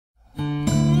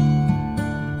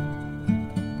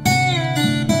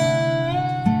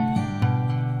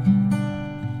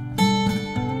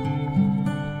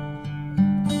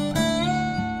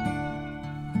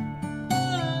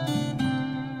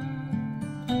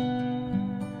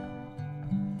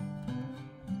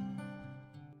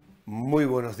Muy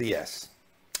buenos días.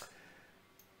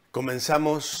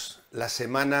 Comenzamos la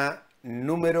semana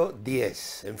número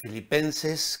 10 en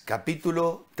Filipenses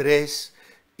capítulo 3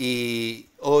 y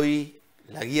hoy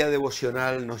la guía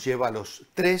devocional nos lleva a los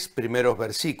 3 primeros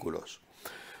versículos.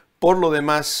 Por lo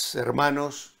demás,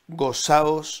 hermanos,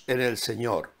 gozaos en el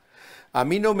Señor. A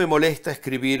mí no me molesta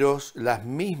escribiros las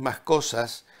mismas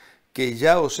cosas que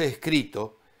ya os he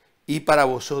escrito y para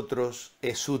vosotros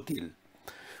es útil.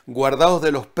 Guardaos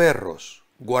de los perros,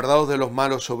 guardaos de los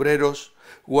malos obreros,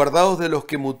 guardaos de los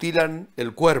que mutilan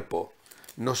el cuerpo.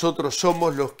 Nosotros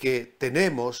somos los que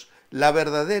tenemos la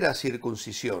verdadera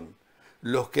circuncisión,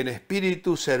 los que en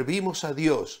espíritu servimos a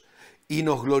Dios y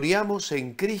nos gloriamos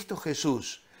en Cristo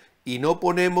Jesús y no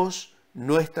ponemos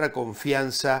nuestra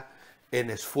confianza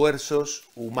en esfuerzos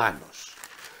humanos.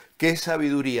 ¿Qué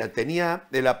sabiduría tenía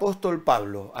el apóstol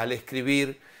Pablo al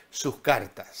escribir sus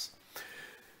cartas?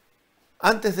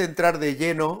 Antes de entrar de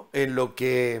lleno en lo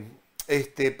que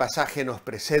este pasaje nos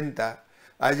presenta,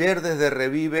 ayer desde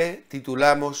Revive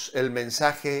titulamos el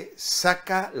mensaje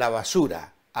Saca la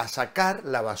basura, a sacar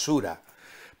la basura,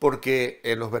 porque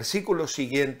en los versículos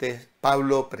siguientes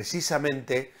Pablo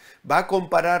precisamente va a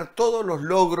comparar todos los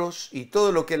logros y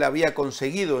todo lo que él había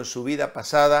conseguido en su vida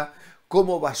pasada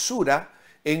como basura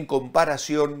en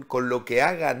comparación con lo que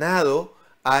ha ganado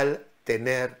al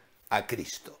tener a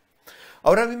Cristo.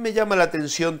 Ahora a mí me llama la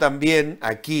atención también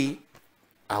aquí,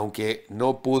 aunque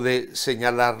no pude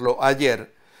señalarlo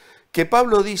ayer, que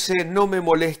Pablo dice, no me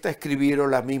molesta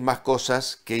escribiros las mismas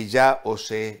cosas que ya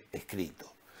os he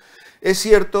escrito. Es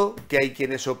cierto que hay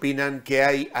quienes opinan que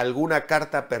hay alguna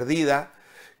carta perdida,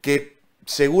 que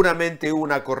seguramente hubo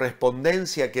una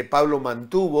correspondencia que Pablo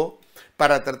mantuvo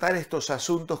para tratar estos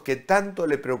asuntos que tanto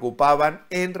le preocupaban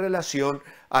en relación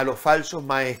a los falsos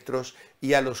maestros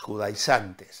y a los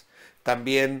judaizantes.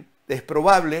 También es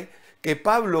probable que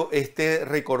Pablo esté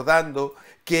recordando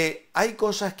que hay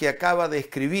cosas que acaba de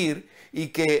escribir y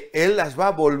que él las va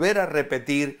a volver a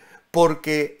repetir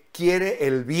porque quiere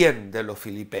el bien de los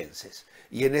filipenses.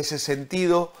 Y en ese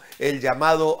sentido, el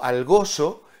llamado al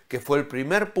gozo, que fue el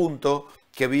primer punto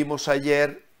que vimos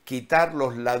ayer, quitar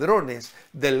los ladrones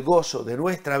del gozo de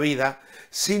nuestra vida,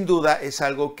 sin duda es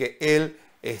algo que él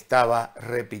estaba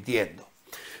repitiendo.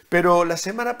 Pero la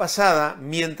semana pasada,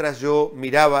 mientras yo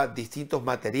miraba distintos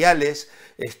materiales,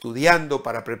 estudiando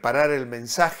para preparar el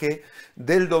mensaje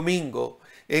del domingo,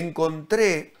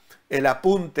 encontré el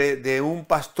apunte de un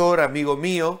pastor amigo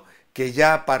mío que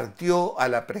ya partió a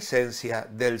la presencia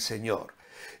del Señor.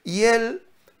 Y él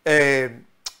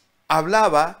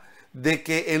hablaba de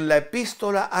que en la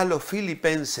epístola a los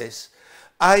filipenses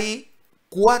hay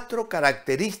 4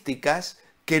 características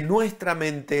que nuestra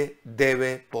mente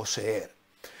debe poseer.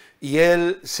 Y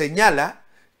él señala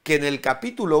que en el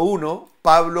capítulo 1,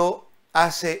 Pablo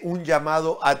hace un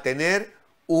llamado a tener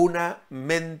una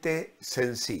mente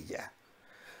sencilla,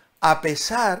 a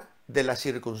pesar de las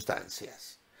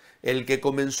circunstancias. El que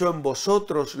comenzó en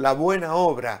vosotros la buena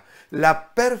obra,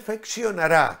 la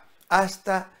perfeccionará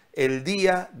hasta el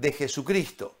día de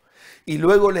Jesucristo. Y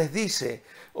luego les dice,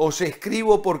 os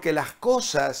escribo porque las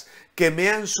cosas que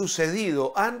me han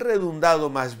sucedido han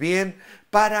redundado más bien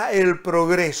para el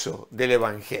progreso del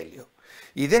Evangelio.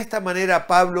 Y de esta manera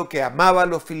Pablo, que amaba a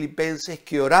los filipenses,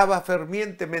 que oraba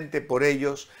fervientemente por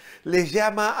ellos, les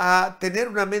llama a tener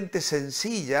una mente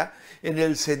sencilla en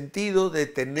el sentido de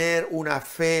tener una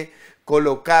fe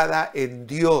colocada en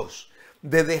Dios,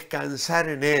 de descansar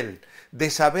en Él, de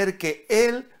saber que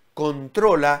Él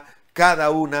controla cada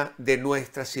una de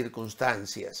nuestras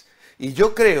circunstancias. Y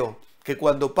yo creo que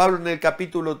cuando Pablo en el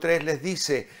capítulo 3 les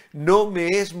dice, no me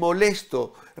es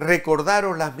molesto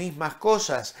recordaros las mismas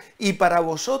cosas y para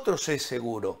vosotros es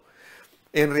seguro,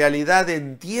 en realidad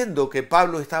entiendo que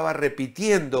Pablo estaba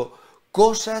repitiendo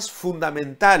cosas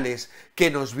fundamentales que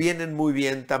nos vienen muy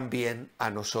bien también a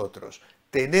nosotros.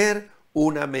 Tener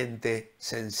una mente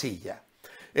sencilla.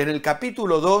 En el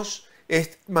capítulo 2,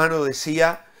 este hermano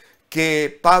decía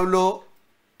que Pablo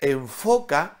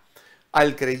enfoca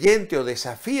al creyente o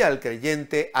desafía al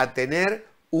creyente a tener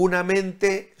una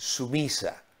mente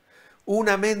sumisa.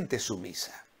 Una mente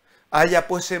sumisa. Haya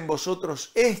pues en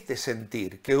vosotros este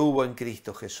sentir que hubo en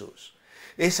Cristo Jesús.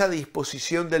 Esa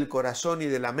disposición del corazón y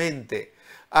de la mente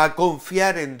a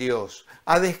confiar en Dios,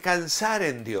 a descansar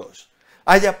en Dios.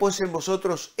 Haya pues en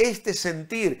vosotros este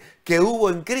sentir que hubo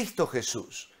en Cristo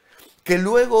Jesús, que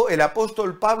luego el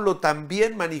apóstol Pablo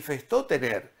también manifestó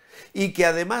tener, y que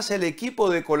además el equipo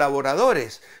de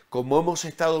colaboradores, como hemos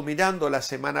estado mirando la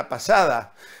semana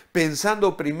pasada,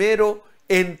 pensando primero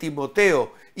en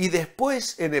Timoteo y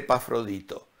después en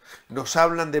Epafrodito, nos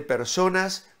hablan de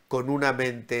personas con una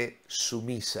mente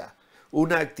sumisa,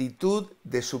 una actitud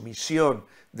de sumisión,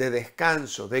 de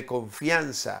descanso, de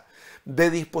confianza, de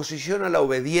disposición a la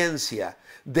obediencia,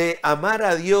 de amar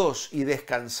a Dios y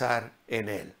descansar en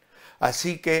Él.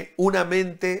 Así que una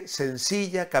mente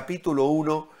sencilla, capítulo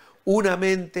 1, una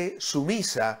mente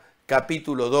sumisa,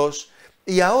 capítulo 2.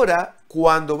 Y ahora,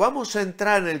 cuando vamos a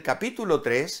entrar en el capítulo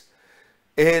 3,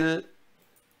 él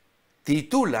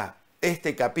titula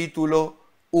este capítulo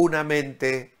Una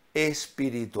mente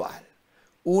espiritual.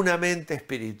 Una mente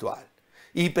espiritual.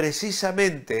 Y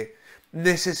precisamente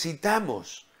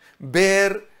necesitamos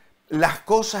ver las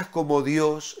cosas como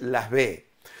Dios las ve.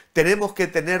 Tenemos que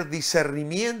tener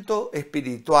discernimiento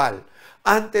espiritual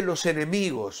ante los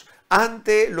enemigos,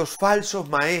 ante los falsos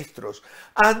maestros,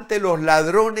 ante los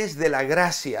ladrones de la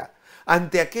gracia,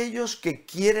 ante aquellos que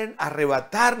quieren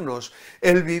arrebatarnos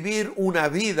el vivir una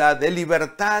vida de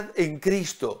libertad en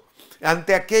Cristo,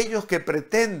 ante aquellos que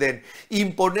pretenden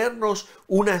imponernos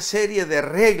una serie de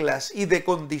reglas y de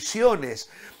condiciones,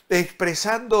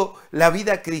 expresando la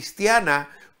vida cristiana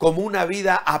como una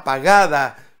vida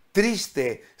apagada,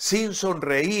 triste, sin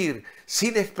sonreír,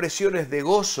 sin expresiones de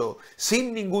gozo,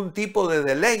 sin ningún tipo de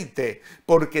deleite,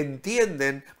 porque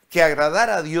entienden que agradar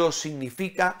a Dios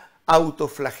significa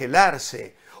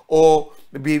autoflagelarse o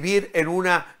vivir en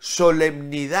una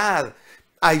solemnidad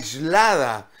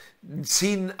aislada,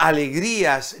 sin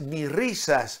alegrías, ni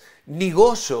risas, ni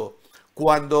gozo,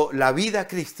 cuando la vida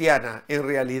cristiana, en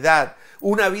realidad,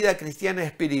 una vida cristiana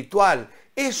espiritual,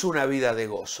 es una vida de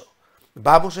gozo.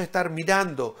 Vamos a estar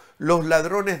mirando los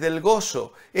ladrones del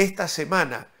gozo esta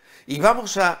semana y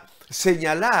vamos a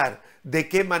señalar de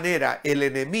qué manera el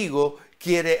enemigo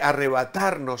quiere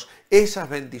arrebatarnos esas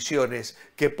bendiciones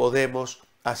que podemos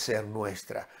hacer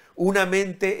nuestra. Una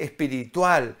mente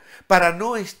espiritual para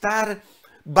no estar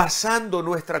basando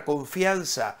nuestra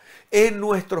confianza en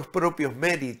nuestros propios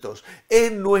méritos,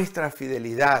 en nuestra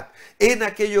fidelidad, en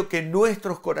aquello que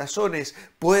nuestros corazones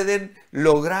pueden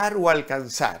lograr o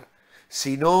alcanzar,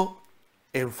 sino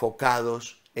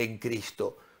enfocados en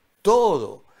Cristo.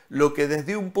 Todo lo que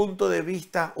desde un punto de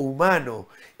vista humano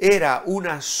era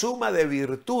una suma de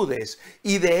virtudes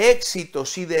y de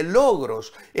éxitos y de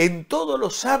logros en todos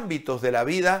los ámbitos de la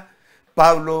vida,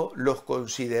 Pablo los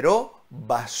consideró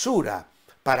basura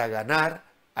para ganar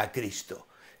a Cristo.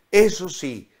 Eso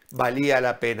sí, valía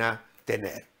la pena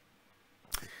tener.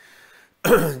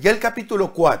 Y el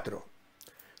capítulo 4,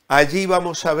 allí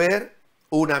vamos a ver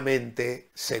una mente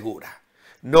segura.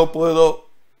 No puedo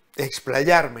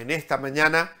explayarme en esta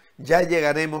mañana, ya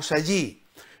llegaremos allí,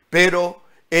 pero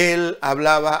él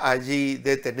hablaba allí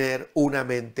de tener una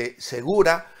mente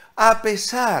segura a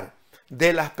pesar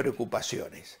de las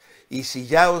preocupaciones. Y si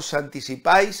ya os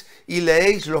anticipáis y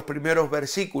leéis los primeros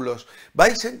versículos,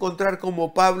 vais a encontrar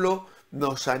cómo Pablo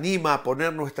nos anima a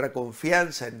poner nuestra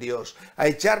confianza en Dios, a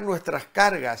echar nuestras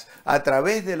cargas a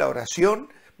través de la oración,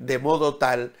 de modo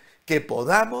tal que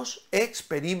podamos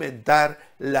experimentar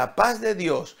la paz de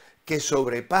Dios que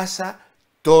sobrepasa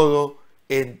todo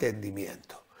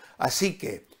entendimiento. Así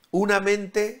que una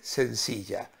mente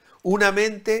sencilla, una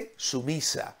mente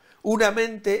sumisa, una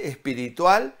mente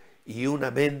espiritual y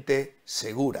una mente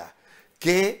segura.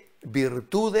 Qué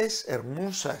virtudes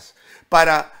hermosas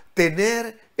para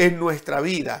tener en nuestra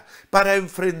vida, para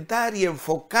enfrentar y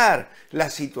enfocar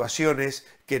las situaciones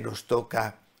que nos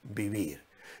toca vivir.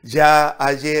 Ya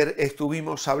ayer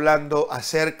estuvimos hablando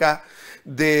acerca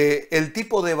del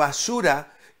tipo de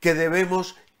basura que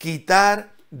debemos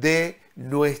quitar de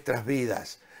nuestras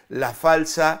vidas. La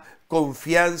falsa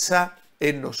confianza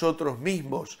en nosotros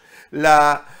mismos,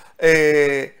 la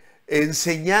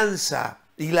enseñanza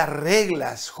y las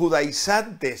reglas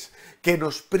judaizantes que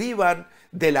nos privan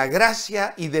de la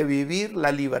gracia y de vivir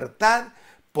la libertad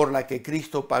por la que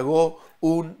Cristo pagó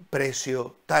un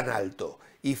precio tan alto.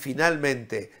 Y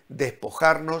finalmente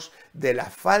despojarnos de la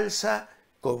falsa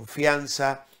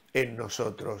confianza en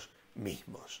nosotros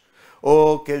mismos.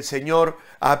 Oh, que el Señor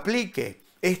aplique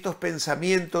estos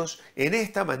pensamientos en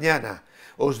esta mañana.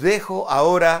 Os dejo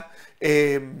ahora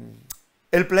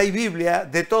el Play Biblia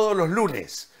de todos los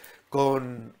lunes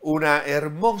con una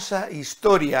hermosa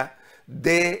historia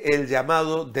del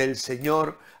llamado del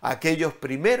Señor a aquellos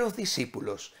primeros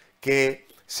discípulos que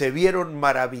se vieron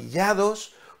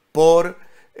maravillados por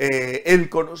el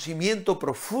conocimiento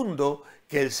profundo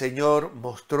que el Señor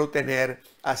mostró tener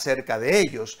acerca de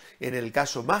ellos. En el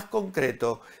caso más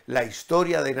concreto, la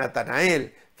historia de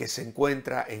Natanael, que se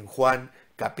encuentra en Juan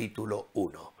capítulo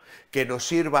 1. Que nos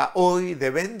sirva hoy de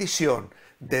bendición,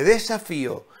 de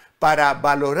desafío, para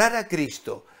valorar a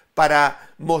Cristo,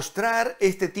 para mostrar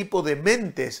este tipo de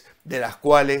mentes de las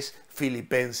cuales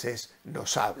Filipenses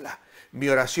nos habla. Mi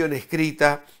oración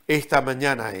escrita esta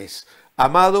mañana es: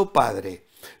 amado Padre,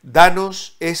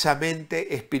 danos esa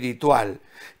mente espiritual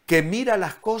que mira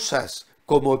las cosas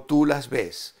como tú las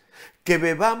ves, que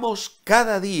bebamos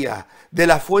cada día de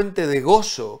la fuente de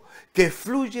gozo que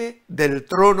fluye del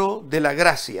trono de la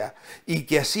gracia y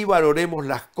que así valoremos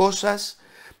las cosas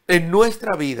en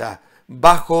nuestra vida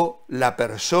bajo la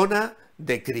persona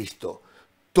de Cristo.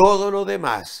 Todo lo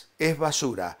demás es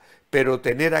basura, pero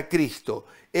tener a Cristo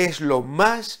es lo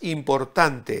más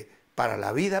importante para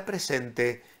la vida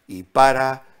presente y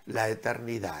para la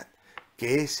eternidad.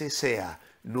 Que ese sea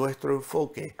nuestro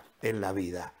enfoque en la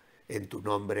vida. En tu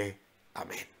nombre,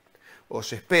 amén.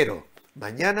 Os espero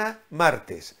mañana,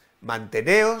 martes.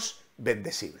 Manteneos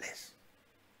bendecibles.